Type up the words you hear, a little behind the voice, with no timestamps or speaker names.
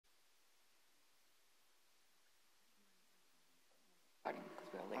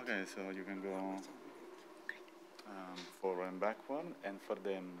Okay, so you can go forward and backward, and for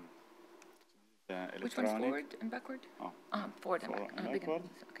the electronic. Which one's forward and backward? Oh, forward and backward.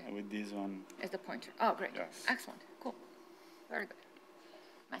 Okay. And with this one. Is the pointer. Oh, great. Yes. Excellent. Cool. Very good.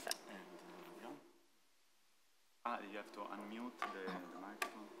 Nice. You have to unmute the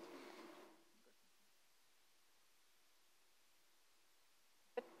microphone.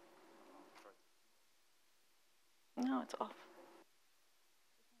 No, it's off.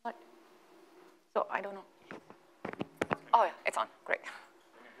 What? So I don't know. Oh, yeah, it's on. Great.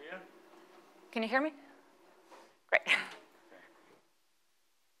 Can you hear me? Great.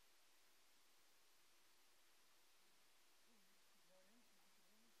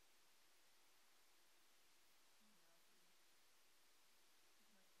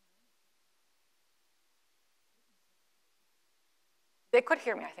 They could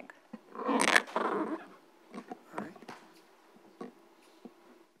hear me, I think.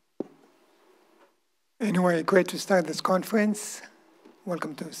 Anyway, great to start this conference.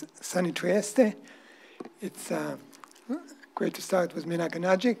 Welcome to sunny Trieste. It's great to start with Mina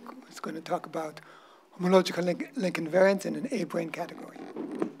AGANAGIC, who's going to talk about homological link invariants in an A-brane category.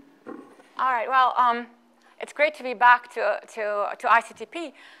 All right, well, it's great to be back to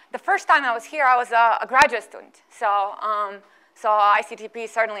ICTP. The first time I was here, I was a graduate student. So ICTP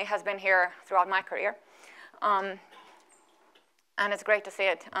certainly has been here throughout my career. And it's great to see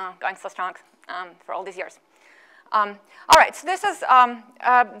it going so strong for all these years. All right, so this is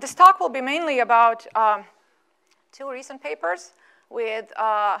this talk will be mainly about two recent papers with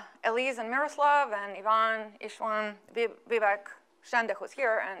Elise and Miroslav and Ivan, Ishwan, Vivek, Shende, who's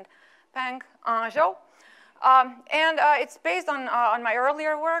here, and Peng Zhou. And it's based on my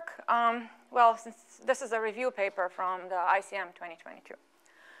earlier work. Well, since this is a review paper from the ICM 2022.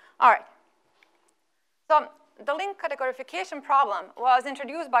 All right. So the link categorification problem was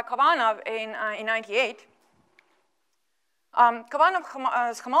introduced by Kovanov in 98.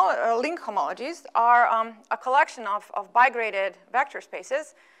 Kovanov's link homologies are a collection of bigraded vector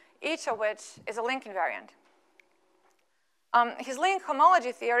spaces, each of which is a link invariant. His link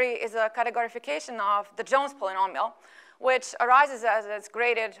homology theory is a categorification of the Jones polynomial, which arises as its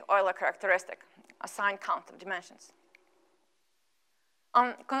graded Euler characteristic, a signed count of dimensions.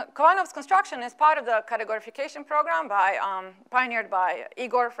 Kovanov's construction is part of the categorification program pioneered by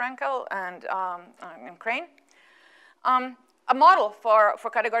Igor Frankel and Crane. A model for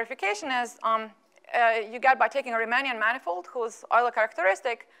categorification is you get by taking a Riemannian manifold whose Euler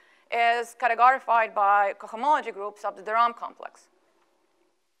characteristic is categorified by cohomology groups of the de Rham complex.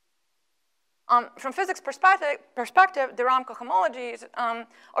 From physics perspective, de Rham cohomologies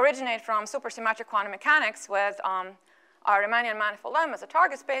originate from supersymmetric quantum mechanics with our Riemannian manifold M as a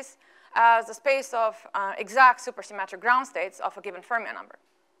target space as a space of exact supersymmetric ground states of a given Fermi number.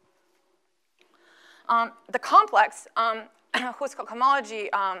 The complex whose cohomology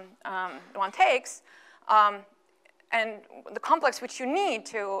one takes, and the complex which you need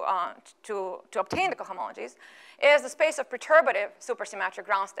to obtain the cohomologies, is the space of perturbative supersymmetric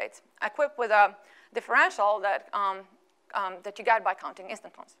ground states, equipped with a differential that you get by counting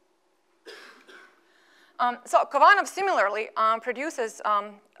instantons. So Kovanov similarly produces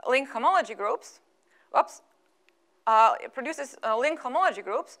link homology groups. Link homology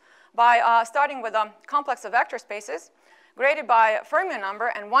groups by starting with a complex of vector spaces graded by a Fermi number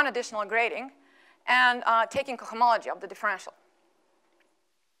and one additional grading, and taking cohomology of the differential.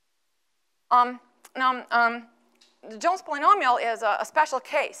 The Jones polynomial is a special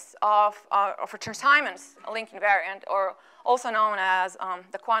case of a Chern-Simons link invariant, or also known as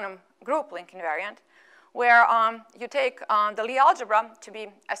the quantum group link invariant, where you take the Lie algebra to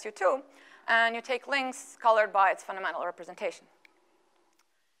be SU2, and you take links colored by its fundamental representation.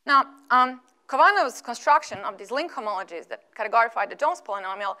 Now, Kovanov's construction of these link homologies that categorify the Jones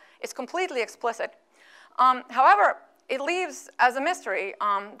polynomial is completely explicit. However, it leaves as a mystery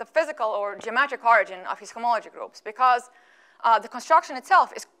the physical or geometric origin of his homology groups, because the construction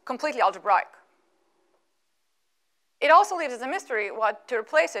itself is completely algebraic. It also leaves as a mystery what to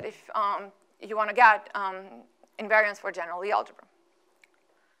replace it if you want to get invariants for general Lie algebra.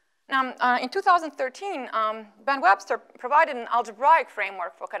 Now, in 2013, Ben Webster provided an algebraic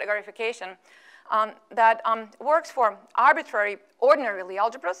framework for categorification that works for arbitrary ordinary Lie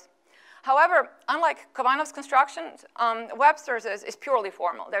algebras. However, unlike Kovanov's construction, Webster's is purely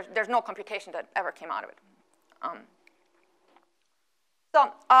formal. There's no computation that ever came out of it.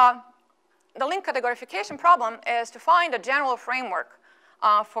 The link categorification problem is to find a general framework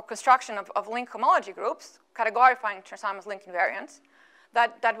for construction of link homology groups, categorifying Chern-Simons link invariants,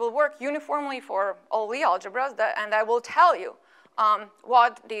 that will work uniformly for all Lie algebras, and that will tell you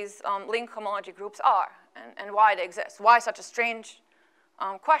what these link homology groups are and why they exist. Why such a strange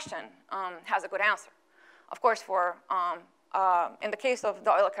question has a good answer. Of course, in the case of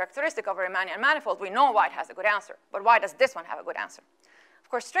the Euler characteristic of a Riemannian manifold, we know why it has a good answer. But why does this one have a good answer? Of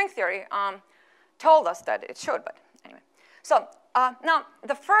course, string theory told us that it should, but anyway. So now,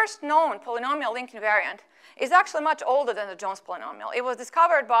 the first known polynomial link invariant is actually much older than the Jones polynomial. It was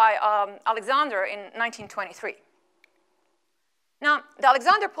discovered by Alexander in 1923. Now, the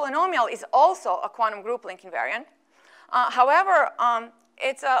Alexander polynomial is also a quantum group link invariant. However,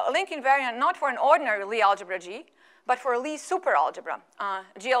 it's a link invariant not for an ordinary Lie algebra G, but for a Lie superalgebra,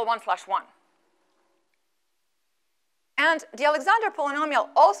 GL1/1. And the Alexander polynomial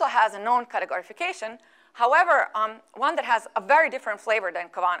also has a known categorification, however, one that has a very different flavor than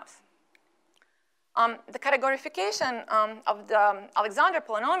Khovanov's. The categorification of the Alexander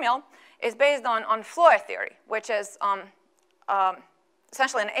polynomial is based on Floer theory, which is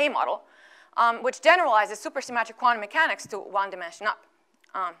essentially an A model, which generalizes supersymmetric quantum mechanics to one dimension up,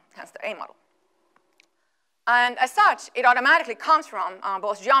 hence the A model. And as such, it automatically comes from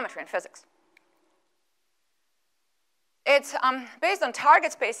both geometry and physics. It's based on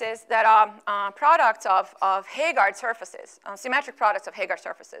target spaces that are products of Heegard surfaces, symmetric products of Heegard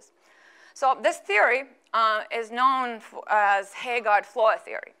surfaces. So this theory is known as Heegard-Floer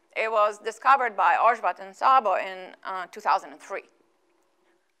theory. It was discovered by Orzhvat and Szabo in 2003.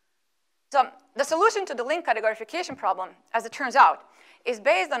 So the solution to the link categorification problem, as it turns out, is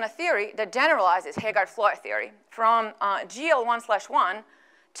based on a theory that generalizes Heegard-Floer theory from GL1/1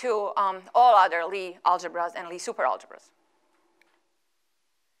 to all other Lie algebras and Lie superalgebras.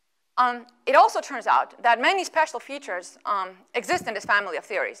 It also turns out that many special features exist in this family of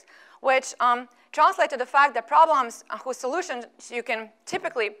theories, which translate to the fact that problems whose solutions you can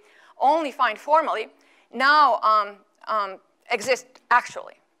typically only find formally now exist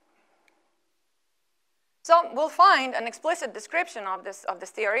actually. So we'll find an explicit description of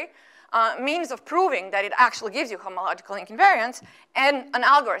this theory, means of proving that it actually gives you homological link invariants, and an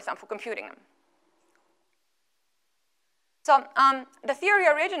algorithm for computing them. So the theory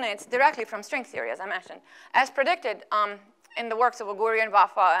originates directly from string theory, as I mentioned, as predicted in the works of Oguri and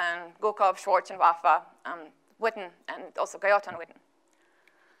Waffa and Gukov, Schwartz and Waffa, Witten, and also Gayot and Witten.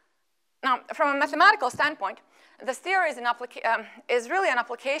 Now, from a mathematical standpoint, this theory is really an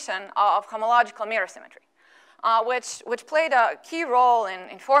application of homological mirror symmetry, which played a key role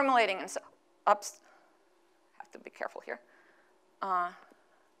in formulating and have to be careful here. How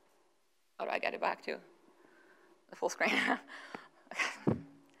do I get it back to the full screen?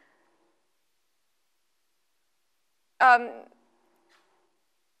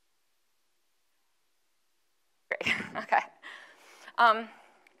 Great, okay.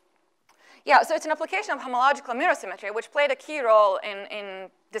 Yeah, so it's an application of homological mirror symmetry, which played a key role in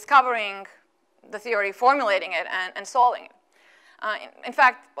discovering the theory, formulating it, and solving it. In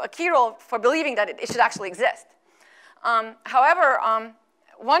fact, a key role for believing that it should actually exist. However,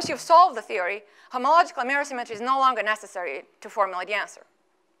 once you've solved the theory, homological mirror symmetry is no longer necessary to formulate the answer.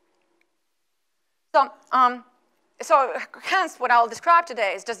 So hence, what I'll describe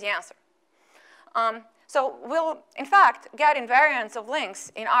today is just the answer. So we'll, in fact, get invariants of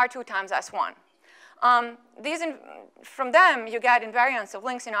links in R2 times S1. From them, you get invariants of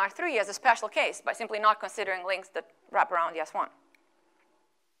links in R3 as a special case by simply not considering links that wrap around the S1.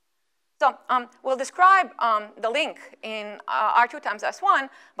 So we'll describe the link in R2 times S1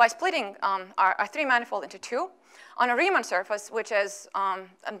 by splitting our R3 manifold into two on a Riemann surface, which is an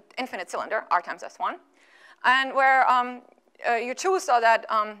infinite cylinder, R times S1, and where you choose so that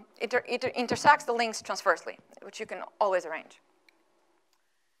it intersects the links transversely, which you can always arrange.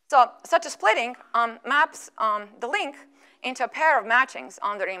 So such a splitting maps the link into a pair of matchings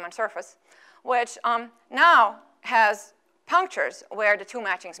on the Riemann surface, which now has punctures where the two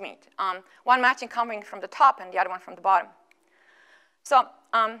matchings meet. One matching coming from the top and the other one from the bottom. So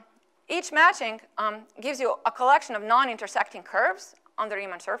each matching gives you a collection of non-intersecting curves on the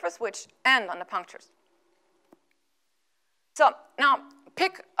Riemann surface, which end on the punctures. So now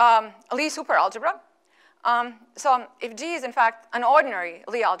pick a Lie superalgebra. So if G is, in fact, an ordinary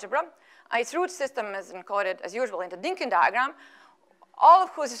Lie algebra, its root system is encoded, as usual, in the Dynkin diagram, all of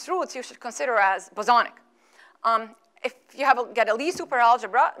whose roots you should consider as bosonic. If you get a Lie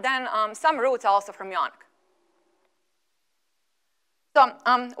superalgebra, then some roots are also fermionic. So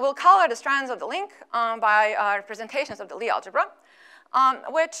we'll color the strands of the link by representations of the Lie algebra,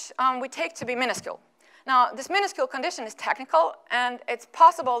 which we take to be minuscule. Now, this minuscule condition is technical, and it's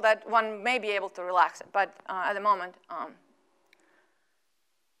possible that one may be able to relax it, but at the moment,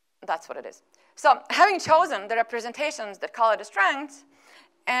 that's what it is. So having chosen the representations that color the strengths,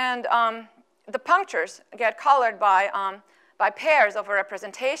 and the punctures get colored by pairs of a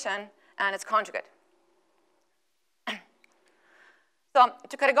representation and its conjugate. So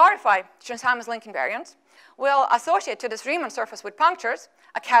to categorify Chern-Simons link invariants, we'll associate to this Riemann surface with punctures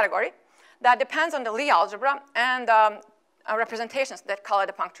a category that depends on the Lie algebra and representations that color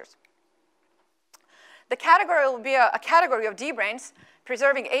the punctures. The category will be a category of D-branes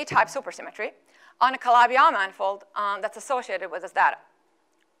preserving A-type supersymmetry on a Calabi-Yau manifold that's associated with this data.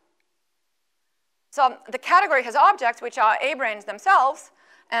 So the category has objects which are A-branes themselves,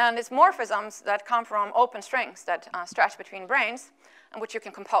 and it's morphisms that come from open strings that stretch between branes, and which you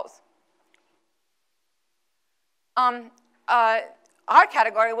can compose. Our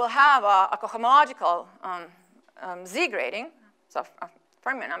category will have a cohomological Z grading, so a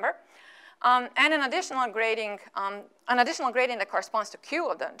Fermi number, and an additional grading that corresponds to Q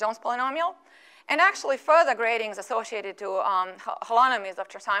of the Jones polynomial, and actually further gradings associated to holonomies of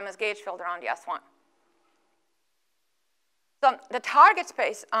Chern-Simons gauge field around the S1. So the target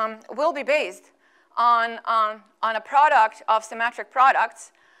space will be based on a product of symmetric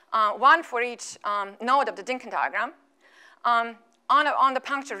products, one for each node of the Dinkin diagram, on the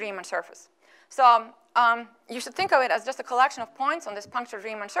punctured Riemann surface. So you should think of it as just a collection of points on this punctured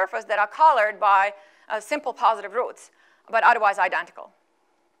Riemann surface that are colored by simple positive roots, but otherwise identical.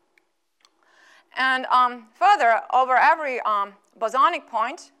 And further, over every bosonic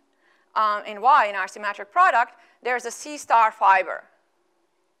point in Y in our symmetric product, there's a C star fiber,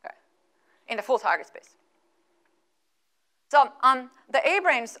 okay, in the full target space. So the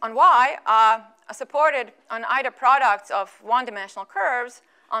A-branes on Y are supported on either products of one-dimensional curves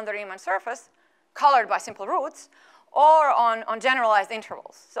on the Riemann surface, colored by simple roots, or on generalized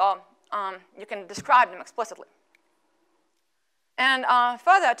intervals. So you can describe them explicitly. And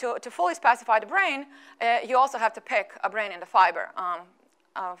further, to fully specify the brane, you also have to pick a brane in the fiber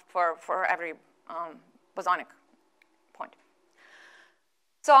for every bosonic point.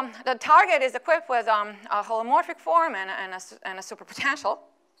 So the target is equipped with a holomorphic form and a superpotential.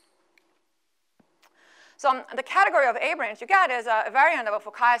 So the category of A-branes you get is a variant of a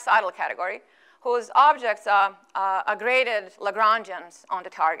Fukaya-Seidel category whose objects are graded Lagrangians on the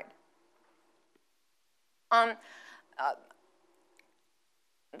target.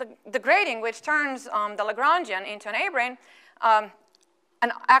 The grading, which turns the Lagrangian into an A-brane, an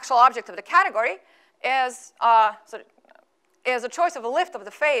actual object of the category, is a choice of a lift of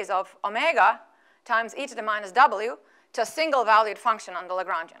the phase of omega times e to the minus w to a single valued function on the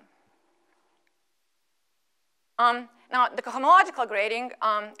Lagrangian. Now, the homological grading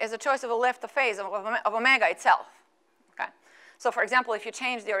is a choice of a lift of phase of omega itself. Okay? So for example, if you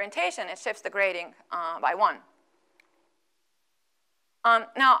change the orientation, it shifts the grading by 1.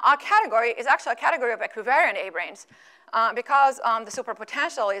 Now, our category is actually a category of equivariant A-branes because the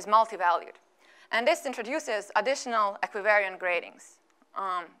superpotential is multi-valued. And this introduces additional equivariant gradings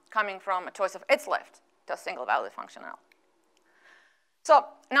coming from a choice of its lift to a single valued function L. So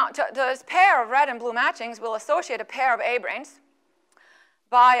now, to this pair of red and blue matchings, we'll associate a pair of A-branes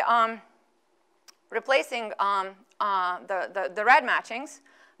by replacing the red matchings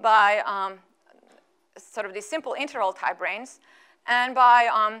by sort of these simple interval type branes, and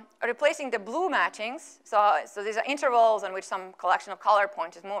by replacing the blue matchings, so these are intervals in which some collection of color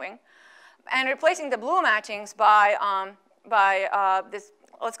points is moving, and replacing the blue matchings by this,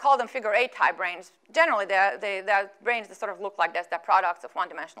 let's call them figure 8 type branes. Generally, they're branes that sort of look like this. They're products of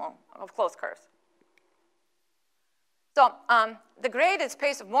one-dimensional, of closed curves. So the graded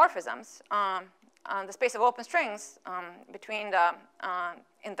space of morphisms, the space of open strings between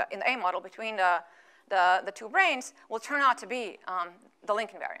in the A model between the two branes will turn out to be the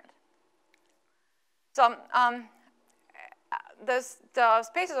link invariant. So the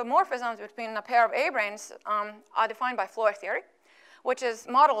spaces of morphisms between a pair of A-branes are defined by Floer theory, which is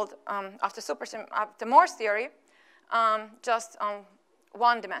modeled after Morse theory, just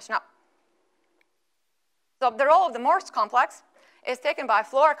one dimension up. So the role of the Morse complex is taken by a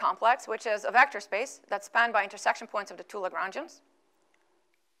Floer complex, which is a vector space that's spanned by intersection points of the two Lagrangians.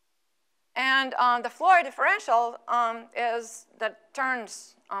 And the Floer differential is that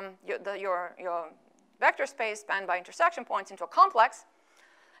turns your vector space spanned by intersection points into a complex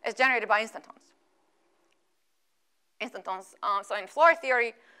is generated by instantons. So in Floer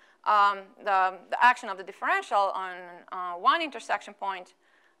theory, the action of the differential on one intersection point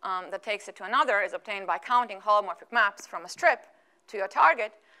that takes it to another is obtained by counting holomorphic maps from a strip to your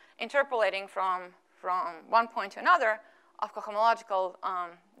target, interpolating from one point to another of cohomological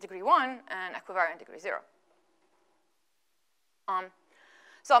degree 1 and equivariant degree 0.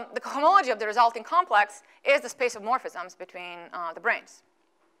 So the cohomology of the resulting complex is the space of morphisms between the branes.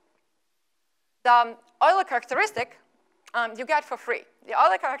 The Euler characteristic you get for free. The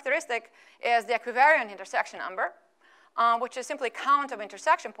Euler characteristic is the equivariant intersection number, which is simply count of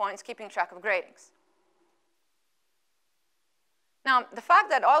intersection points keeping track of gradings. Now, the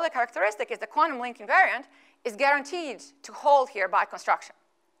fact that Euler characteristic is the quantum link invariant is guaranteed to hold here by construction.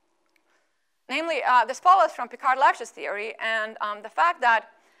 Namely, this follows from Picard-Lepsch's theory and the fact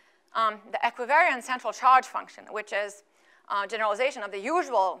that the equivariant central charge function, which is generalization of the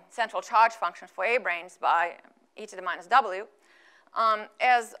usual central charge function for A-branes by e to the minus w,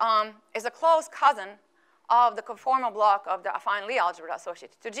 is a close cousin of the conformal block of the affine Lie algebra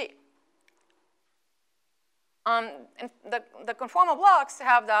associated to G. The conformal blocks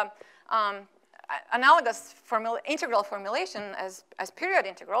have the analogous integral formulation as period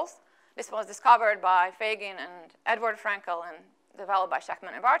integrals. This was discovered by Fagin and Edward Frankel and developed by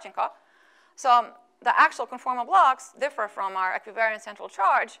Sheckman and Varchenko. So the actual conformal blocks differ from our equivariant central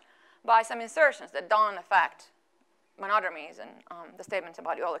charge by some insertions that don't affect monodromies and the statements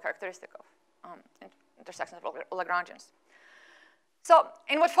about the Euler characteristic of intersections of Lagrangians. So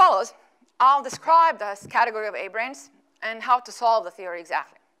in what follows, I'll describe this category of A-branes and how to solve the theory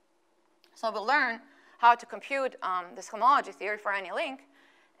exactly. So we'll learn how to compute this homology theory for any link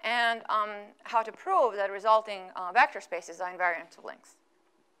and how to prove that resulting vector spaces are invariant to links.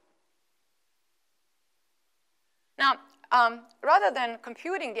 Now, rather than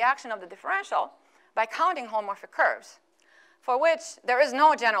computing the action of the differential by counting holomorphic curves, for which there is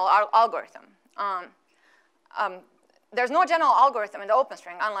no general algorithm, there's no general algorithm in the open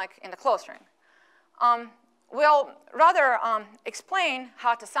string, unlike in the closed string. We'll rather explain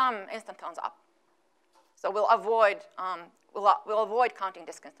how to sum instantons up. So we'll avoid counting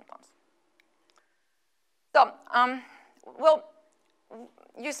disk instantons. So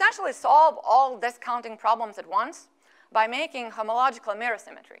you essentially solve all disk counting problems at once by making homological mirror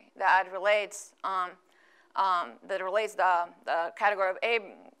symmetry that relates the category of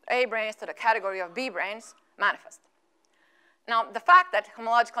A-branes to the category of B-branes manifest. Now, the fact that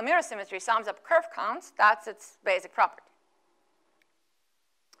homological mirror symmetry sums up curve counts, that's its basic property.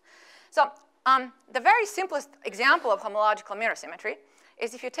 So the very simplest example of homological mirror symmetry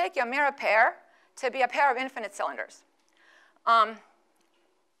is if you take your mirror pair to be a pair of infinite cylinders.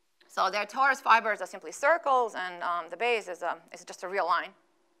 So their torus fibers are simply circles, and the base is just a real line.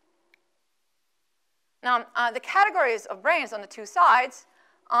 Now, the categories of branes on the two sides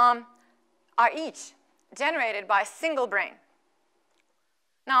are each generated by a single brane.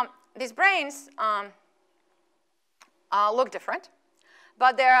 Now, these branes look different,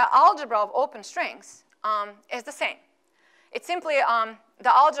 but their algebra of open strings is the same. It's simply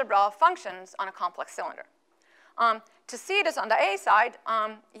the algebra of functions on a complex cylinder. To see this on the A side,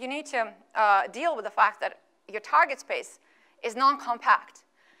 you need to deal with the fact that your target space is non-compact.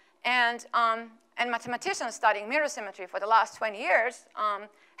 And mathematicians studying mirror symmetry for the last 20 years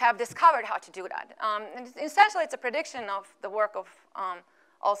have discovered how to do that. And essentially, it's a prediction of the work of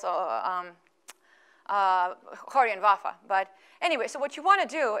Hori and Waffa. But anyway, so what you want to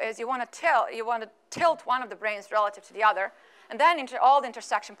do is you want to tilt one of the branes relative to the other, and then all the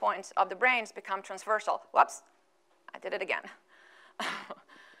intersection points of the branes become transversal. Whoops, I did it again.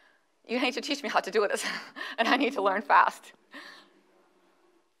 You need to teach me how to do this, and I need to learn fast.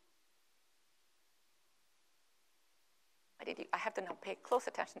 I have to now pay close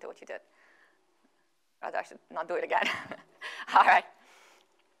attention to what you did. Rather, I should not do it again. All right.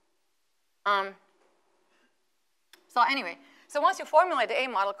 So anyway, so once you formulate the A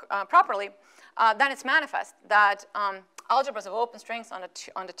model properly, then it's manifest that algebras of open strings on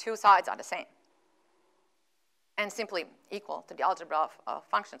the two sides are the same and simply equal to the algebra of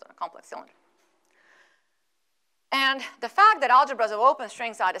functions on a complex cylinder. And the fact that algebras of open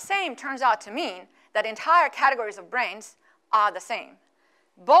strings are the same turns out to mean that entire categories of branes are the same,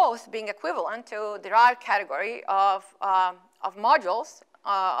 both being equivalent to the derived category of modules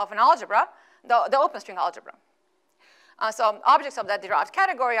of an algebra, the open string algebra. So objects of that derived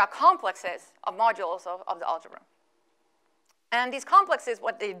category are complexes of modules of the algebra. And these complexes,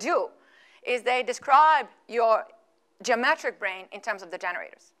 what they do is they describe your geometric brane in terms of the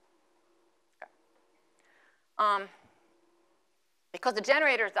generators. Okay. Because the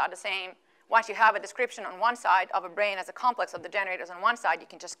generators are the same, once you have a description on one side of a brane as a complex of the generators on one side, you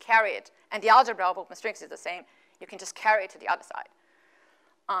can just carry it. And the algebra of open strings is the same. You can just carry it to the other side.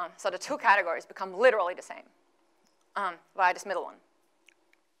 So the two categories become literally the same via this middle one.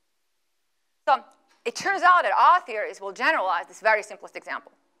 So it turns out that our theories will generalize this very simplest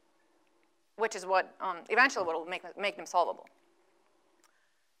example, which is what eventually will make them solvable.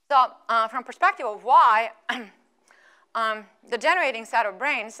 So from perspective of Y, the generating set of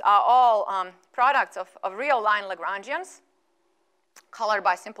branes are all products of real line Lagrangians colored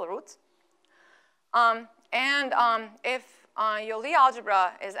by simple roots. If your Lie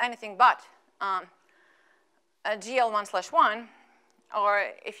algebra is anything but a GL1/1,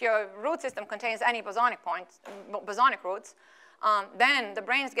 or if your root system contains any bosonic roots, then the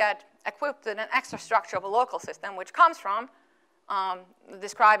branes get equipped with an extra structure of a local system, which comes from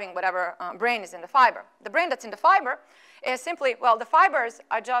describing whatever brane is in the fiber. The brane that's in the fiber is simply, well, the fibers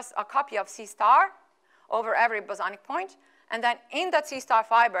are just a copy of C star over every bosonic point. And then in that C star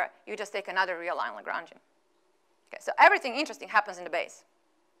fiber, you just take another real line Lagrangian. Okay, so everything interesting happens in the base.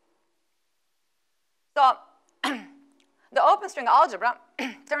 So the open string algebra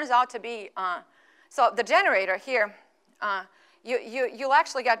turns out to be, so the generator here, you'll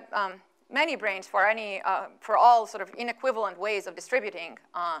actually get many branes for all sort of inequivalent ways of distributing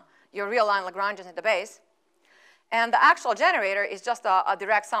your real line Lagrangians in the base. And the actual generator is just a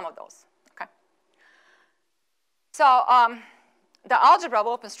direct sum of those. Okay? So the algebra of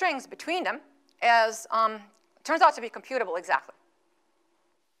open strings between them turns out to be computable exactly.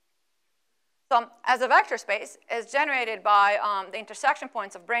 So as a vector space is generated by the intersection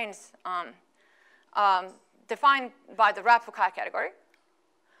points of branes defined by the Rab-Foucault category.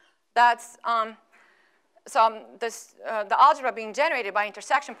 That's the algebra being generated by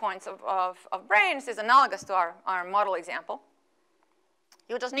intersection points of branes is analogous to our model example.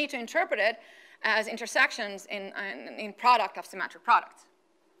 You just need to interpret it as intersections in product of symmetric products.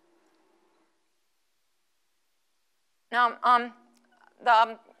 Now,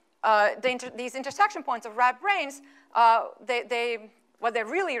 these intersection points of Rab branes, what they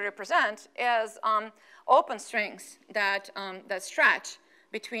really represent is open strings that stretch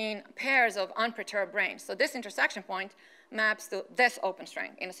between pairs of unperturbed branes. So this intersection point maps to this open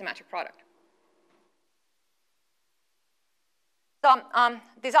string in a symmetric product. So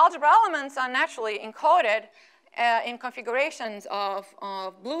these algebra elements are naturally encoded in configurations of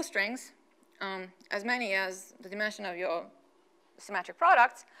blue strings, as many as the dimension of your symmetric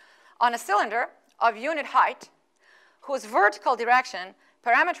products, on a cylinder of unit height, whose vertical direction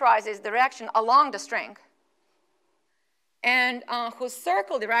parameterizes direction along the string, and whose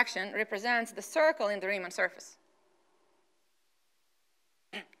circle direction represents the circle in the Riemann surface.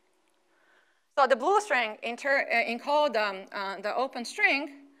 So the blue string encode the open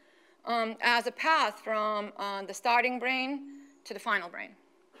string as a path from the starting brane to the final brane.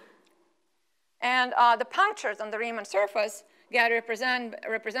 And the punctures on the Riemann surface get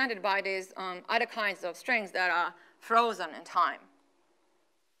represented by these other kinds of strings that are frozen in time,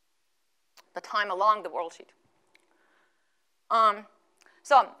 the time along the world sheet.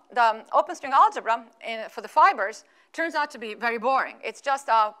 So the open string algebra for the fibers turns out to be very boring. It's just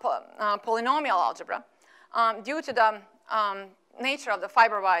a polynomial algebra due to the nature of the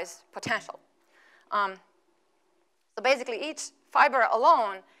fiber-wise potential. So basically, each fiber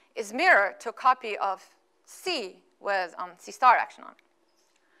alone is mirror to a copy of C with C star action on it.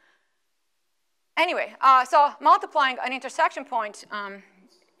 Anyway, so multiplying an intersection point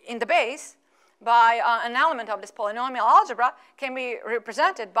in the base by an element of this polynomial algebra can be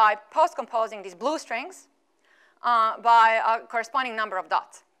represented by post-composing these blue strings by a corresponding number of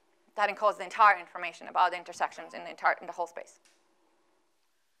dots. That encodes the entire information about the intersections in the whole space.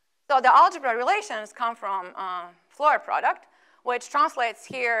 So the algebra relations come from Floer product, which translates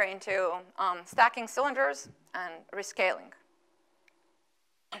here into stacking cylinders and rescaling.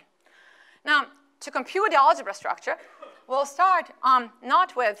 Now, to compute the algebra structure, we'll start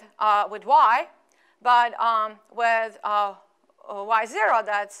not with Y, but with Y0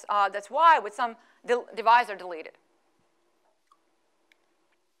 that's Y with some divisor deleted.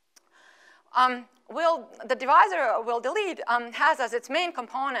 The divisor we'll delete has as its main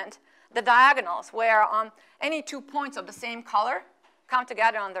component the diagonals, where any 2 points of the same color come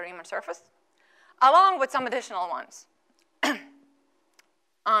together on the Riemann surface, along with some additional ones.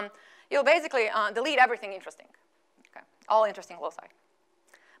 You'll basically delete everything interesting, okay? All interesting loci.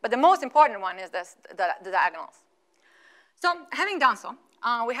 But the most important one is the diagonals. So having done so,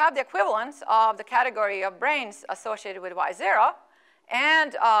 we have the equivalence of the category of branes associated with Y0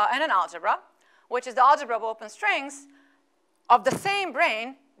 and an algebra, which is the algebra of open strings of the same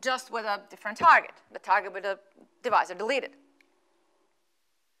brane, just with a different target, the target with the divisor deleted.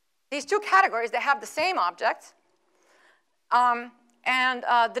 These two categories, they have the same objects, and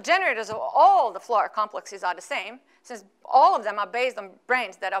the generators of all the Floer complexes are the same, since all of them are based on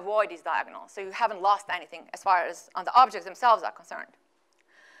branes that avoid these diagonals. So you haven't lost anything as far as the objects themselves are concerned.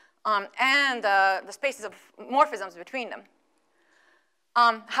 And the spaces of morphisms between them.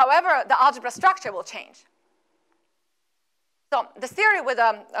 However, the algebra structure will change. So the theory with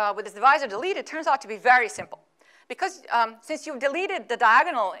this divisor deleted turns out to be very simple. Because since you've deleted the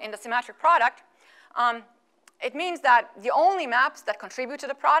diagonal in the symmetric product, it means that the only maps that contribute to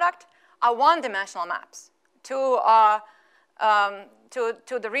the product are one-dimensional maps to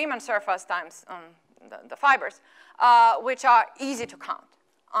the Riemann surface times the fibers, which are easy to count.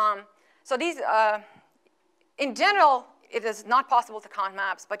 So these, in general, it is not possible to count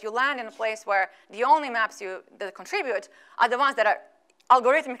maps, but you land in a place where the only maps that contribute are the ones that are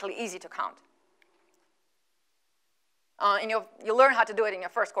algorithmically easy to count. And you learn how to do it in your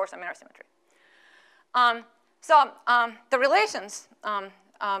first course on mirror symmetry. The relations, the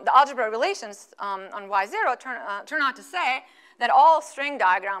algebra relations on Y0 turn out to say that all string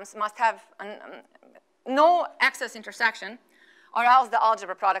diagrams must have no excess intersection, or else the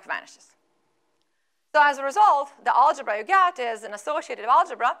algebra product vanishes. So as a result, the algebra you get is an associative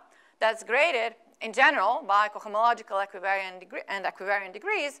algebra that's graded in general by cohomological and equivariant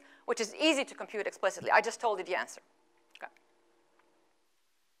degrees, which is easy to compute explicitly. I just told you the answer. Okay.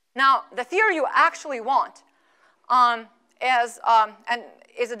 Now, the theory you actually want is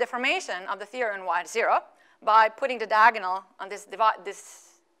a deformation of the theory in Y0 by putting the diagonal on this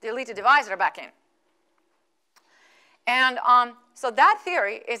deleted divisor back in. And so that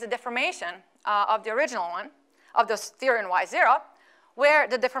theory is a deformation of the original one, of the theory in Y0, where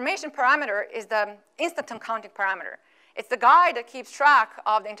the deformation parameter is the instanton counting parameter. It's the guy that keeps track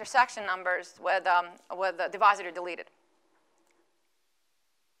of the intersection numbers with the divisor you deleted.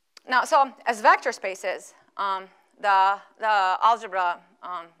 Now, so as vector spaces, the algebra,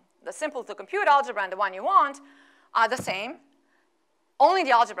 the simple to compute algebra and the one you want are the same, only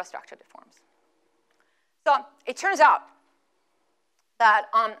the algebra structure deforms. So it turns out that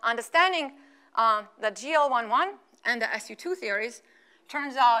understanding the GL11 and the SU2 theories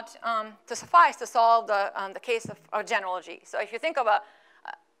turns out to suffice to solve the case of a general G. So if you think of a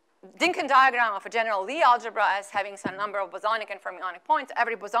Dinkin diagram of a general Lie algebra as having some number of bosonic and fermionic points,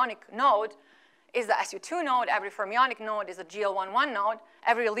 every bosonic node is the SU2 node, every fermionic node is a GL11 node,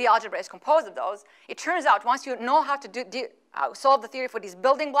 every Lie algebra is composed of those. It turns out once you know how to solve the theory for these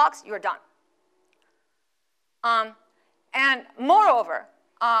building blocks, you're done. And moreover,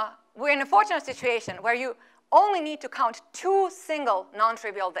 we're in a fortunate situation where you only need to count two single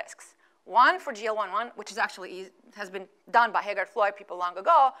non-trivial disks. One for GL11, which is actually has been done by Haggard-Floyd people long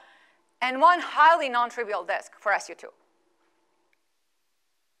ago, and one highly non-trivial disk for SU2.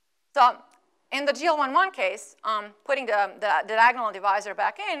 So in the GL11 case, putting the diagonal divisor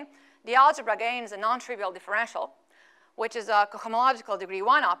back in, the algebra gains a non-trivial differential, which is a cohomological degree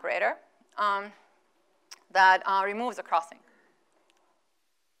 1 operator that removes a crossing.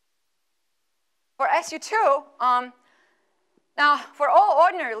 For SU2, now for all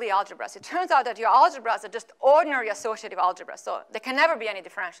ordinary Lie algebras, it turns out that your algebras are just ordinary associative algebras, so there can never be any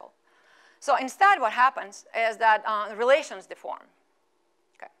differential. So instead what happens is that the relations deform,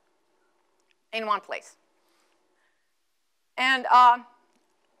 okay, in one place. And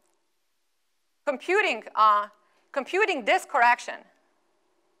computing this correction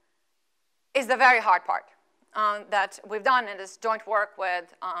is the very hard part that we've done in this joint work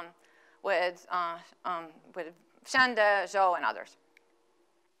with Schende, Zhou, and others.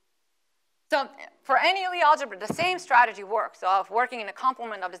 So for any Lie algebra, the same strategy works of working in a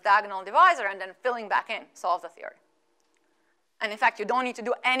complement of this diagonal divisor and then filling back in solves the theory. And in fact, you don't need to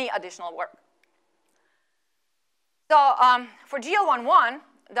do any additional work. So for GL11,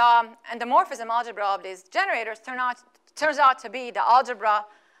 the endomorphism algebra of these generators turns out to be the algebra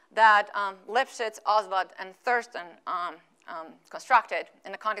that Lipschitz, Oswald, and Thurston constructed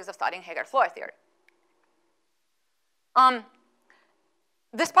in the context of studying Haggard-Floyd theory.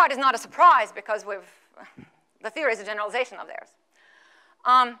 This part is not a surprise because the theory is a generalization of theirs.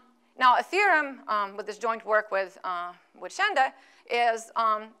 Now, a theorem with this joint work with Schende is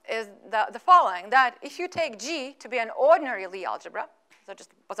the following, that if you take G to be an ordinary Lie algebra, so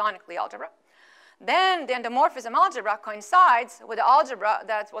just bosonic Lie algebra, then the endomorphism algebra coincides with the algebra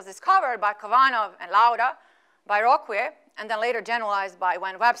that was discovered by Kovanov and Lauda, by Roquier, and then later generalized by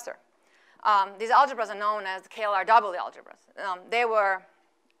Webster. These algebras are known as the KLR doubly algebras. They were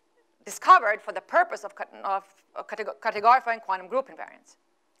discovered for the purpose of categorifying quantum group invariants.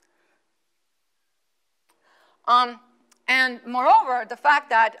 And moreover, the fact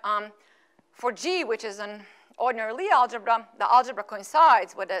that for G, which is an ordinary Lie algebra, the algebra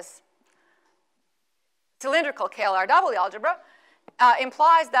coincides with this cylindrical KLR doubly algebra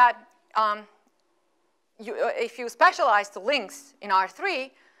implies that if you specialize to links in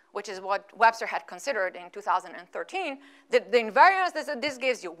R3, which is what Webster had considered in 2013, the invariants that this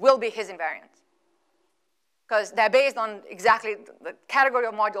gives you will be his invariants, because they're based on exactly the category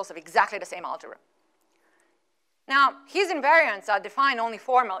of modules of exactly the same algebra. Now, his invariants are defined only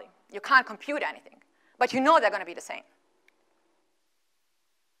formally. You can't compute anything, but you know they're going to be the same.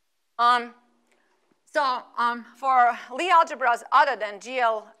 For Lie algebras other than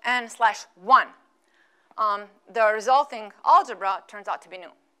GLN/1, the resulting algebra turns out to be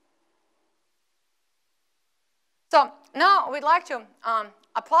new. So now we'd like to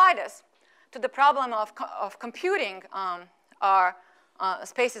apply this to the problem of computing our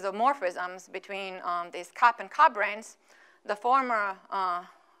spaces of morphisms between these cap and A-branes, the former,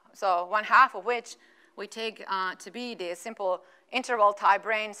 so 1/2 of which we take to be the simple interval type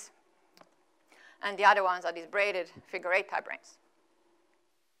branes, and the other ones are these braided figure 8 type branes.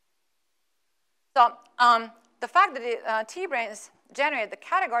 So the fact that the T-branes generate the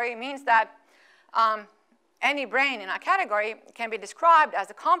category means that any brane in a category can be described as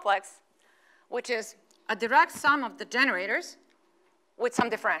a complex, which is a direct sum of the generators with some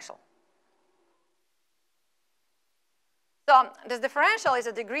differential. So this differential is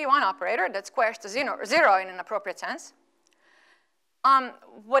a degree 1 operator that squares to 0 in an appropriate sense.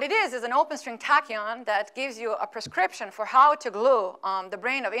 What it is an open string tachyon that gives you a prescription for how to glue the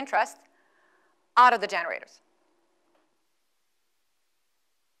brane of interest out of the generators.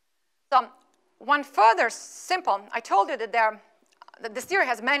 So one further simple, I told you that this theory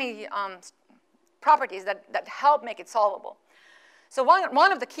has many properties that help make it solvable. So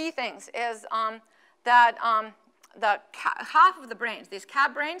one of the key things is that half of the branes, these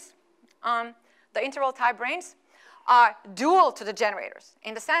cap branes, the interval type branes, are dual to the generators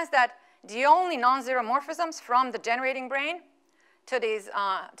in the sense that the only non-zero morphisms from the generating brane to these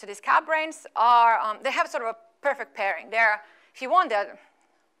cap branes are, they have sort of a perfect pairing. They're, if you want, they're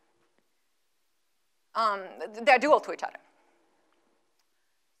dual to each other.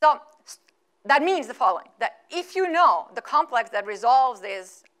 So that means the following, that if you know the complex that resolves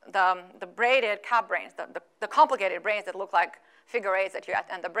these, the braided cap branes, the complicated branes that look like figure 8s that you have,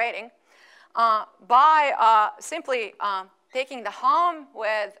 and the braiding, by simply taking the Hom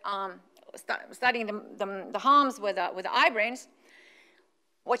with, studying the Homs with the I-branes,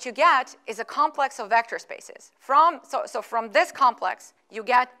 what you get is a complex of vector spaces. So from this complex, you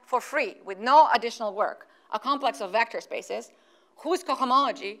get for free, with no additional work, a complex of vector spaces whose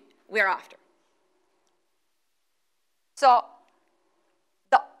cohomology we're after. So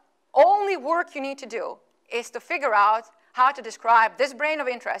the only work you need to do is to figure out how to describe this brane of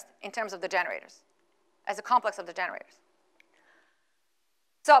interest in terms of the generators, as a complex of the generators.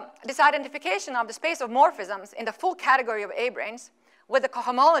 So this identification of the space of morphisms in the full category of A-branes with the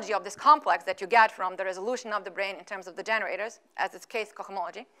cohomology of this complex that you get from the resolution of the brane in terms of the generators, as its case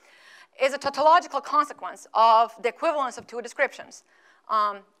cohomology, is a tautological consequence of the equivalence of two descriptions.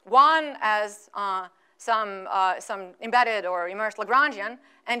 One as some embedded or immersed Lagrangian,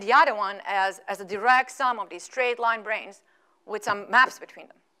 and the other one as a direct sum of these straight line branes with some maps between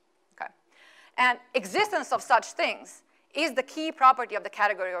them. Okay? And existence of such things is the key property of the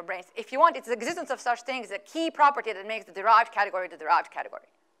category of branes. If you want, it's the existence of such things is a key property that makes the derived category the derived category.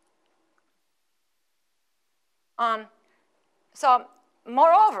 So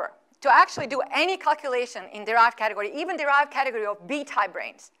moreover, to actually do any calculation in derived category, even derived category of B-type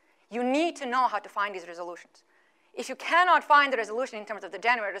branes, you need to know how to find these resolutions. If you cannot find the resolution in terms of the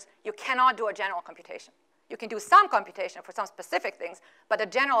generators, you cannot do a general computation. You can do some computation for some specific things, but a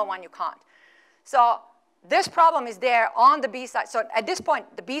general one you can't. So this problem is there on the B side. So at this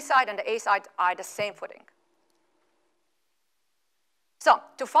point, the B side and the A side are the same footing. So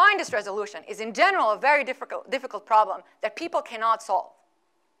to find this resolution is in general a very difficult problem that people cannot solve.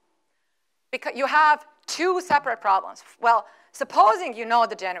 Because you have two separate problems. Well, supposing you know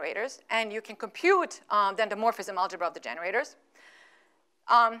the generators and you can compute then the morphism algebra of the generators,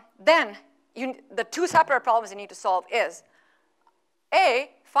 then the two separate problems you need to solve is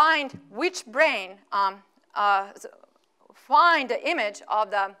A, find which brane, find the image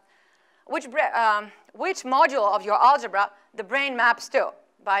of the, which module of your algebra the brane maps to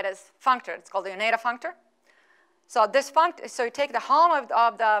by this functor. It's called the Uneta functor. So this functor, so you take the Hom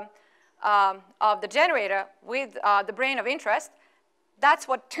of the generator with the brane of interest. That's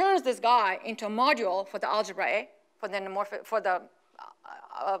what turns this guy into a module for the algebra A, for the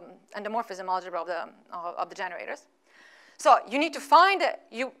endomorphism algebra of the generators. So you need to find it.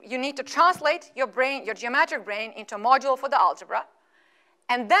 You need to translate your geometric brane into a module for the algebra,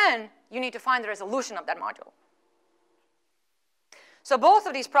 and then you need to find the resolution of that module. So both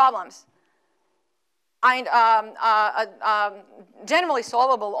of these problems generally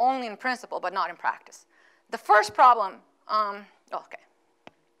solvable only in principle, but not in practice. The first problem, okay.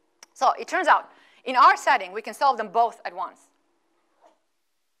 So it turns out, in our setting, we can solve them both at once,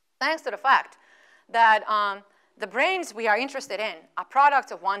 thanks to the fact that the branes we are interested in are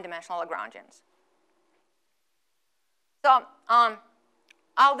products of one-dimensional Lagrangians. So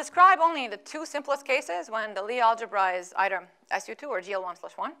I'll describe only the two simplest cases when the Lie algebra is either SU2 or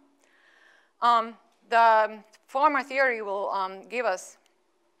GL1/1. The former theory will give us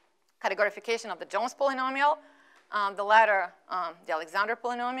categorification of the Jones polynomial, the latter, the Alexander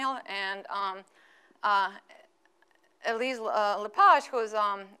polynomial, and Elise Lepage, who's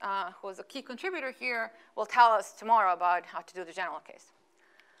a key contributor here, will tell us tomorrow about how to do the general case.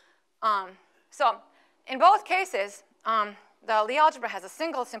 So in both cases, the Lie algebra has a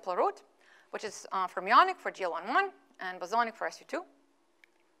single simple root, which is fermionic for GL11 and bosonic for SU2.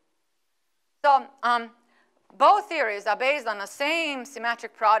 So both theories are based on the same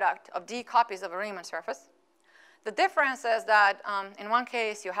symmetric product of D copies of a Riemann surface. The difference is that in one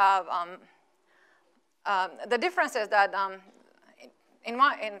case you have, the difference is that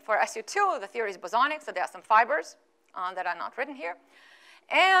for SU2, the theory is bosonic, so there are some fibers that are not written here.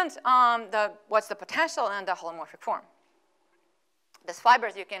 And what's the potential and the holomorphic form. These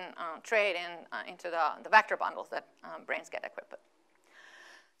fibers you can trade into the vector bundles that branes get equipped with.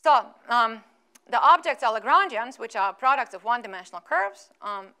 So the objects are Lagrangians, which are products of one-dimensional curves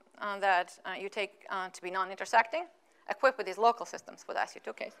that you take to be non-intersecting, equipped with these local systems for the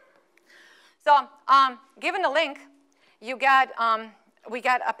SU2 case. So given the link, you get, we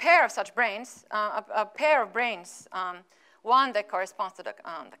get a pair of such branes, a pair of branes, one that corresponds to the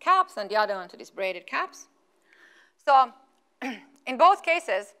caps and the other one to these braided caps. So in both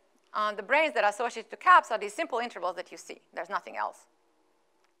cases, the branes that are associated to caps are these simple intervals that you see. There's nothing else.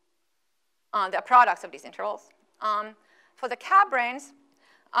 They're products of these intervals. For the cap branes,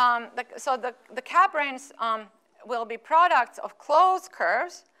 the cap branes will be products of closed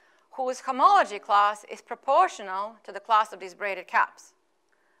curves whose homology class is proportional to the class of these braided caps,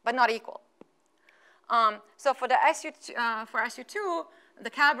 but not equal. So for the SU2, the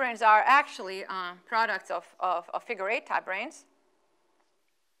cap branes are actually products of figure-8 type branes.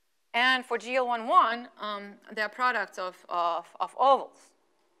 And for GL11, they're products of ovals.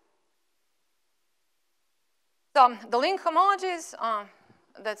 So the link homologies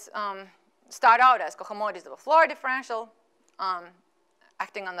that start out as cohomologies of a Floer differential,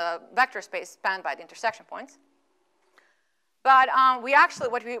 acting on the vector space spanned by the intersection points. But we actually,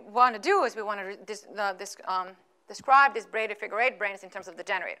 what we want to do is we want to describe these braided figure-8 branes in terms of the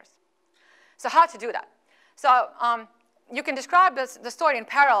generators. So how to do that? So you can describe the story in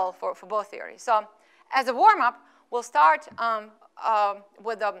parallel for both theories. So as a warm-up, we'll start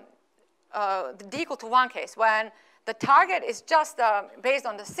with the D equal to 1 case, when the target is just based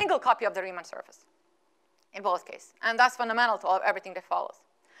on the single copy of the Riemann surface in both cases. And that's fundamental to everything that follows.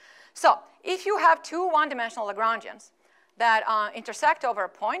 So if you have two one-dimensional Lagrangians that intersect over a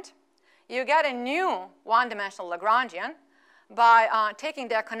point, you get a new one-dimensional Lagrangian by taking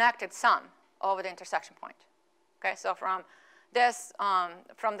their connected sum over the intersection point. Okay, so from this,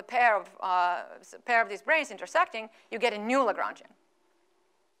 from the pair of these branes intersecting, you get a new Lagrangian.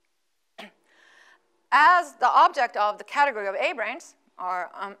 As the object of the category of A-branes, or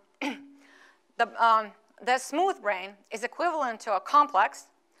the smooth brane is equivalent to a complex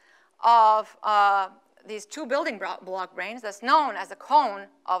of these two building block branes that's known as a cone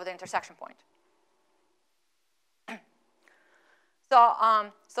of the intersection point.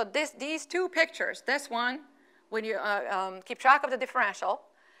 So these two pictures, this one, when you keep track of the differential,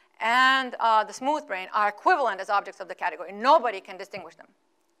 and the smooth brane are equivalent as objects of the category. Nobody can distinguish them.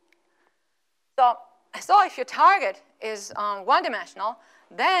 So if your target is one-dimensional,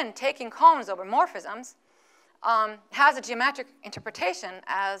 then taking cones over morphisms has a geometric interpretation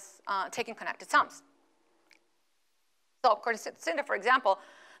as taking connected sums. So consider, for example,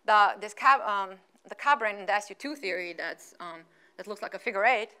 the cap brane in the SU2 theory that looks like a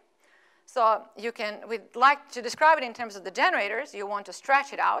figure-8. So we'd like to describe it in terms of the generators. You want to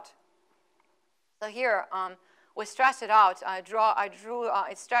stretch it out. So here, we stretched it out. I drew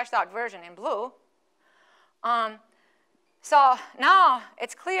a stretched out version in blue. So now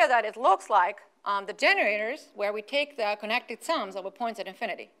it's clear that it looks like the generators where we take the connected sums over points at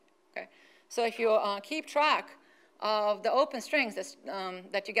infinity. Okay? So if you keep track of the open strings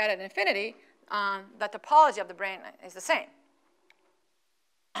that you get at infinity, the topology of the brane is the same.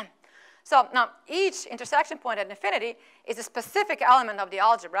 So now each intersection point at infinity is a specific element of the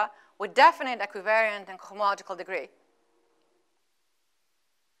algebra with definite equivariant and homological degree.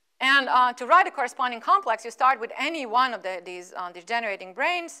 And to write a corresponding complex, you start with any one of these generating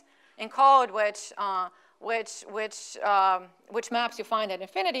branes in code which maps you find at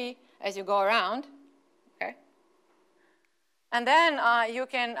infinity as you go around. Okay? And then you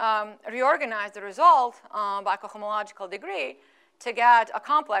can reorganize the result by cohomological degree to get a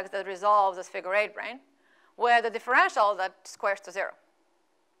complex that resolves as figure 8 brane with a differential that squares to 0.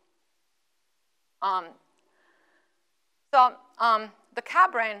 The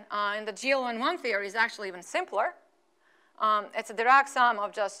A-brane in the GL11 theory is actually even simpler. It's a Dirac sum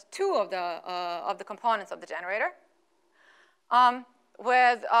of just 2 of the components of the generator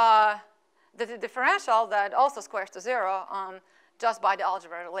with the differential that also squares to 0 just by the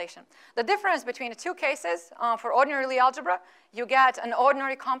algebra relation. The difference between the 2 cases, for ordinary Lie algebra, you get an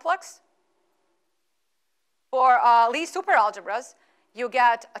ordinary complex. For Lie superalgebras, you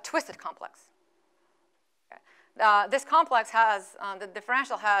get a twisted complex. This complex has, the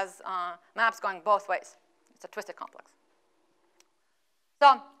differential has maps going both ways. It's a twisted complex.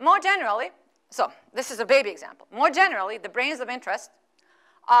 So more generally, so this is a baby example. More generally, the branes of interest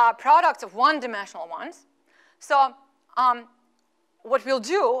are products of one-dimensional ones. So what we'll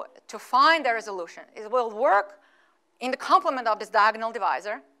do to find their resolution is we'll work in the complement of this diagonal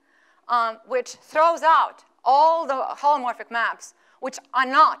divisor, which throws out all the holomorphic maps which are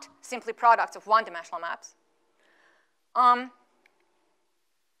not simply products of one-dimensional maps.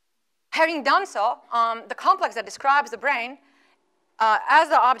 Having done so, the complex that describes the brane as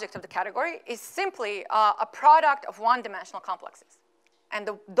the object of the category is simply a product of one-dimensional complexes. And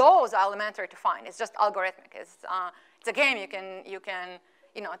those are elementary to find. It's just algorithmic. It's a game you can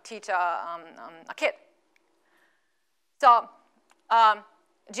teach a kid. So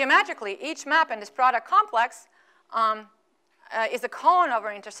geometrically, each map in this product complex is a cone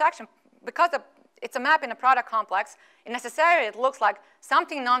over intersection. Because it's a map in a product complex, necessarily it looks like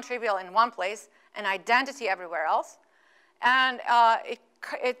something non-trivial in one place and identity everywhere else. And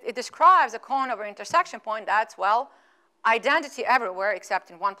it describes a cone over intersection point that's, well, identity everywhere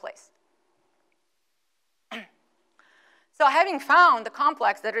except in one place. So having found the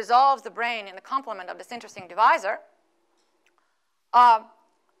complex that resolves the brane in the complement of this interesting divisor,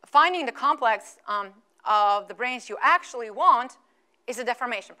 finding the complex of the branes you actually want is a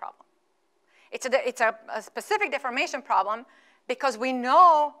deformation problem. It's a specific deformation problem because we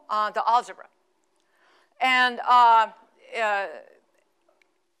know the algebra. And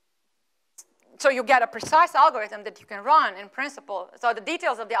so you get a precise algorithm that you can run in principle. So the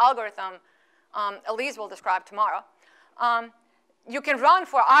details of the algorithm, Elise will describe tomorrow. You can run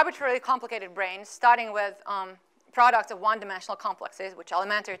for arbitrarily complicated branes, starting with products of one-dimensional complexes, which are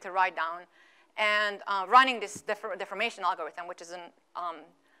elementary to write down, and running this deformation algorithm, which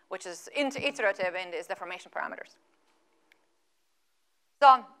is iterative in its deformation parameters.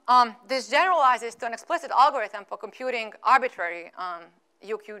 So this generalizes to an explicit algorithm for computing arbitrary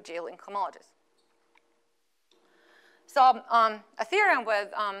UQG link homologies. So a theorem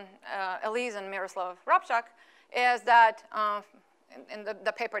with Elise and Miroslav Rabchak is that, in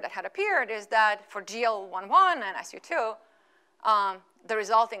the paper that had appeared, is that for GL11 and SU2, the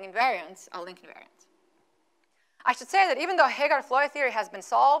resulting invariants are link invariants. I should say that even though Hegar-Floyd theory has been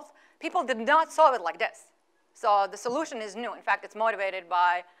solved, people did not solve it like this. So the solution is new. In fact, it's motivated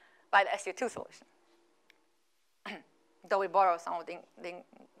by the SU2 solution, though we borrow some of the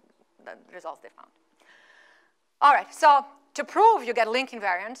results they found. All right, so to prove you get link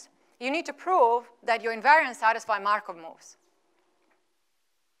invariants, you need to prove that your invariants satisfy Markov moves.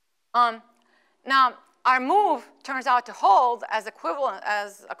 Now, our move turns out to hold as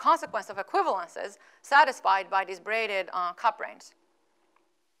a consequence of equivalences satisfied by these braided cup-branes.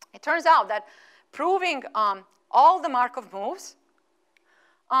 It turns out that proving all the Markov moves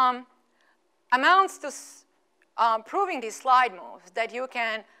amounts to proving these slide moves that you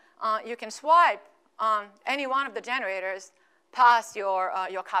can swipe any one of the generators past your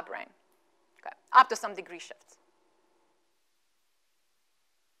cup-brane, okay, up to some degree shifts.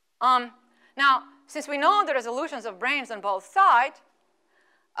 Now, since we know the resolutions of branes on both sides,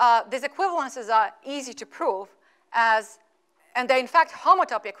 these equivalences are easy to prove and they're in fact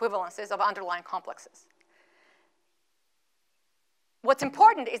homotopy equivalences of underlying complexes. What's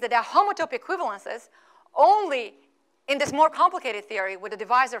important is that they're homotopy equivalences only in this more complicated theory with the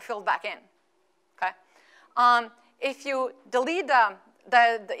divisor filled back in. Okay? If you delete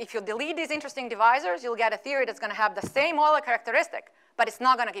if you delete these interesting divisors, you'll get a theory that's going to have the same Euler characteristic, but it's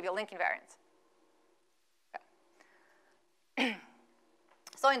not going to give you link invariance. Okay.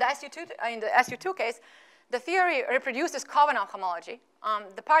 So in the SU2 case, the theory reproduces Covenant homology.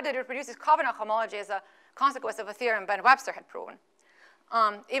 The part that reproduces Covenant homology is a consequence of a theorem Ben Webster had proven.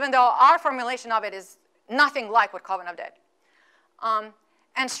 even though our formulation of it is nothing like what Kovanov did.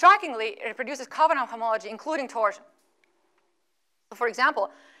 And strikingly, it produces Kovanov homology, including torsion. So for example,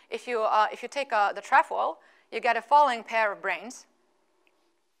 if you take the trefoil, you get a following pair of branes.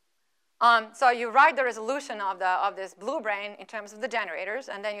 So you write the resolution of this blue brane in terms of the generators,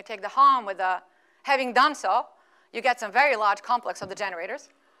 and then you take the Hom with the, having done so, you get some very large complex of the generators.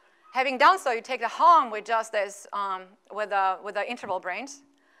 Having done so, you take the Hom with just this, with the interval branes.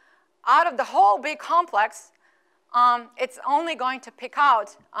 Out of the whole big complex, it's only going to pick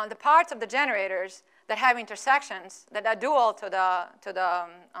out the parts of the generators that have intersections that are dual to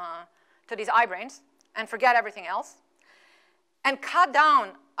these A-branes, and forget everything else, and cut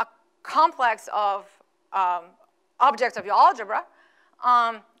down a complex of objects of your algebra,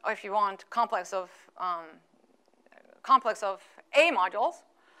 or if you want, complex of A modules,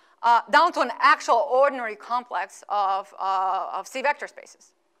 down to an actual ordinary complex of C vector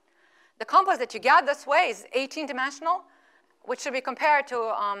spaces. The complex that you get this way is 18-dimensional, which should be compared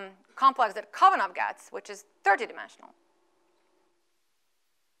to complex that Kovanov gets, which is 30-dimensional.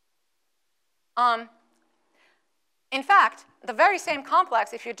 In fact, the very same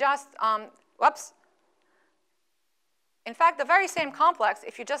complex, if you just, in fact, the very same complex,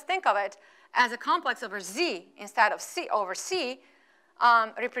 if you just think of it as a complex over Z instead of C over C,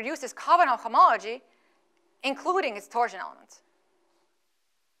 reproduces Kovanov homology, including its torsion elements.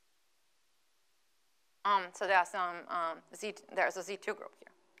 So there's there's a Z2 group here.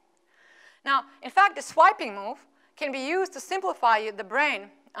 Now, in fact, the swiping move can be used to simplify the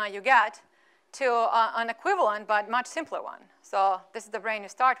brane you get to an equivalent but much simpler one. So this is the brane you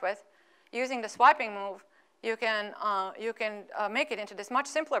start with. Using the swiping move, you can make it into this much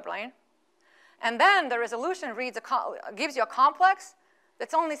simpler brane. And then the resolution gives you a complex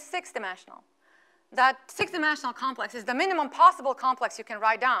that's only 6-dimensional. That 6-dimensional complex is the minimum possible complex you can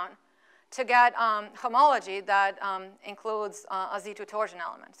write down to get homology that includes a Z2 torsion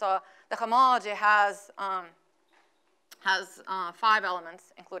element. So the homology has 5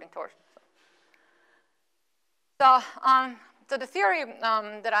 elements, including torsion. So the theory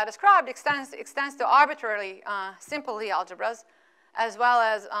that I described extends to arbitrarily simple Lie algebras, as well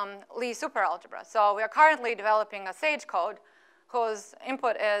as Lie superalgebras. So we are currently developing a SAGE code whose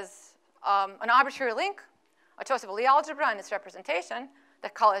input is an arbitrary link, a choice of a Lie algebra and its representation, the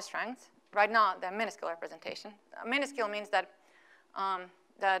color strength. Right now, they're minuscule representation. Minuscule means that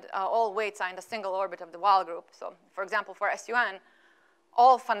all weights are in the single orbit of the Weil group. So for example, for SUN,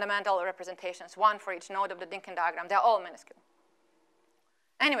 all fundamental representations, one for each node of the Dynkin diagram, they're all minuscule.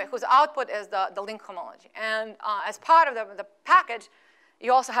 Anyway, whose output is the link homology. And as part of the package,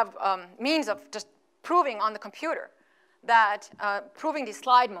 you also have means of just proving on the computer that, proving these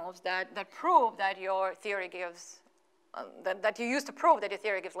slide moves that prove that your theory gives, that you use to prove that your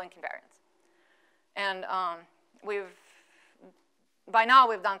theory gives link invariance. And by now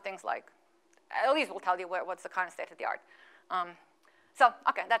we've done things like, at least we'll tell you what's the current state of the art. So,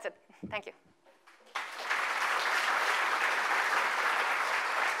 okay, that's it. Thank you.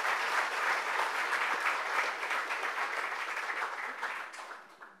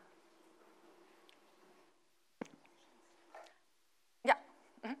 Yeah.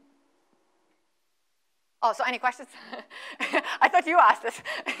 Mm-hmm. Oh, so any questions? I thought you asked this.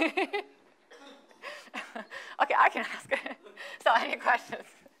 Okay, I can ask. So any questions?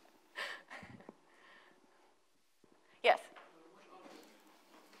 Yes.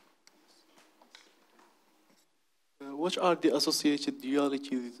 What are the associated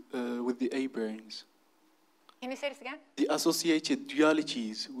dualities with the A-branes? Can you say this again? The associated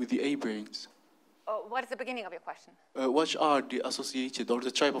dualities with the A-branes. Oh, what is the beginning of your question? What are the associated or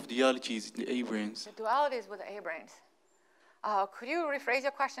the type of dualities in the A-branes? The dualities with the A-branes. Could you rephrase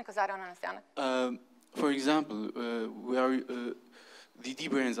your question because I don't understand it? For example, the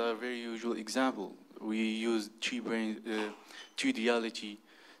D-branes are a very usual example. We use G-brane, two-duality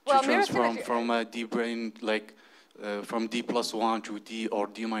to transform from a D-brane like from D+1 to D or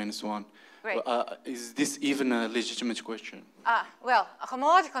D-1. Right. Is this even a legitimate question? Well, a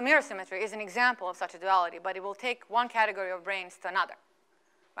homological mirror symmetry is an example of such a duality, but it will take one category of branes to another.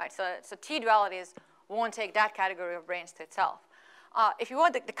 Right? So T-dualities won't take that category of branes to itself. If you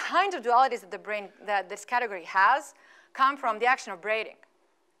want, the kinds of dualities that the brane that this category has come from the action of braiding.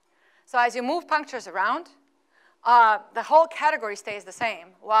 So as you move punctures around, the whole category stays the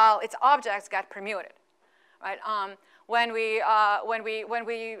same, while its objects get permuted. Right? I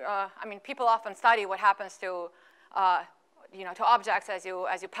mean, people often study what happens to, to objects as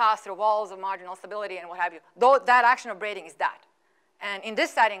you pass through walls of marginal stability and what have you. Though that action of braiding is that. And in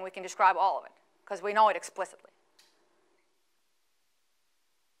this setting, we can describe all of it, because we know it explicitly.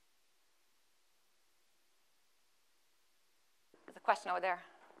 question over there.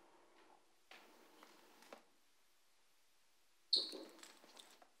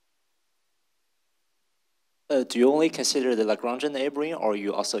 Do you only consider the Lagrangian A-brane, or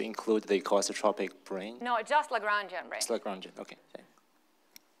you also include the coisotropic brane? No, just Lagrangian brane. It's Lagrangian, okay.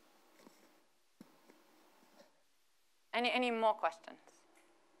 Any more questions?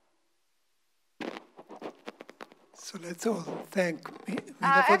 So let's all thank Mina.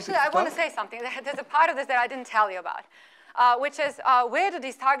 Actually, I want to say something. There's a part of this that I didn't tell you about, which is where do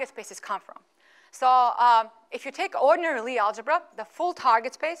these target spaces come from? So if you take ordinary Lie algebra, the full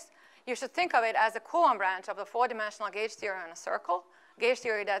target space, you should think of it as a Coulomb branch of the four-dimensional gauge theory in a circle, gauge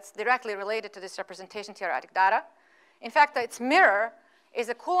theory that's directly related to this representation theoretic data. In fact, its mirror is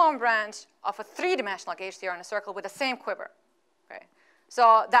a Coulomb branch of a three-dimensional gauge theory in a circle with the same quiver. Okay? So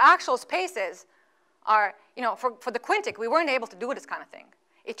the actual spaces are, for the quintic, we weren't able to do this kind of thing.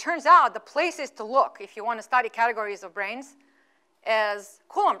 It turns out the places to look if you want to study categories of branes is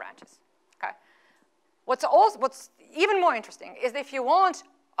Coulomb branches. Okay? What's even more interesting is if you want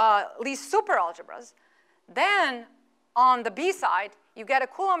these superalgebras, then on the B side, you get a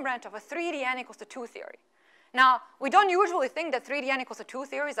Coulomb branch of a 3D n equals to 2 theory. Now, we don't usually think that 3D n equals to 2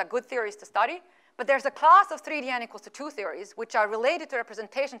 theories are good theories to study, but there's a class of 3D n equals to 2 theories which are related to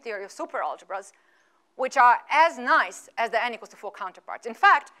representation theory of superalgebras, which are as nice as the n equals to 4 counterparts. In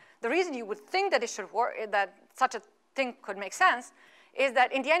fact, the reason you would think that it should work, that such a thing could make sense, is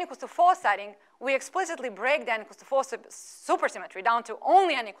that in the n equals to 4 setting, we explicitly break the n equals to 4 supersymmetry down to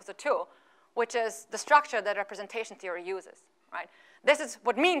only n equals to 2, which is the structure that representation theory uses, right? This is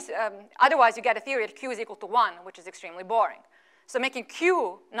what means, otherwise you get a theory that q is equal to 1, which is extremely boring. So making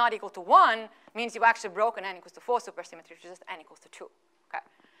q not equal to 1 means you've actually broken n equals to 4 supersymmetry, which is just n equals to 2, okay?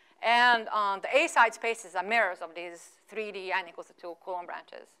 And the A side spaces are mirrors of these 3D n equals to 2 Coulomb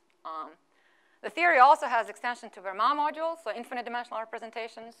branches. The theory also has extension to Fermat modules, so infinite dimensional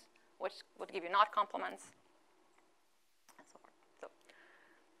representations, which would give you knot complements, and so forth. So,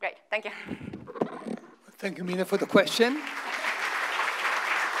 great, thank you. Thank you, Mina, for the question.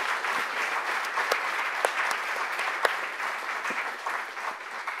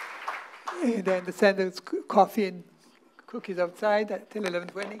 And I understand there's coffee and cookies outside till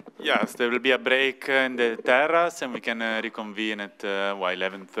 11:20. Yes, there will be a break in the terrace, and we can reconvene at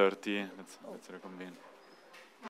 11:30. Let's reconvene.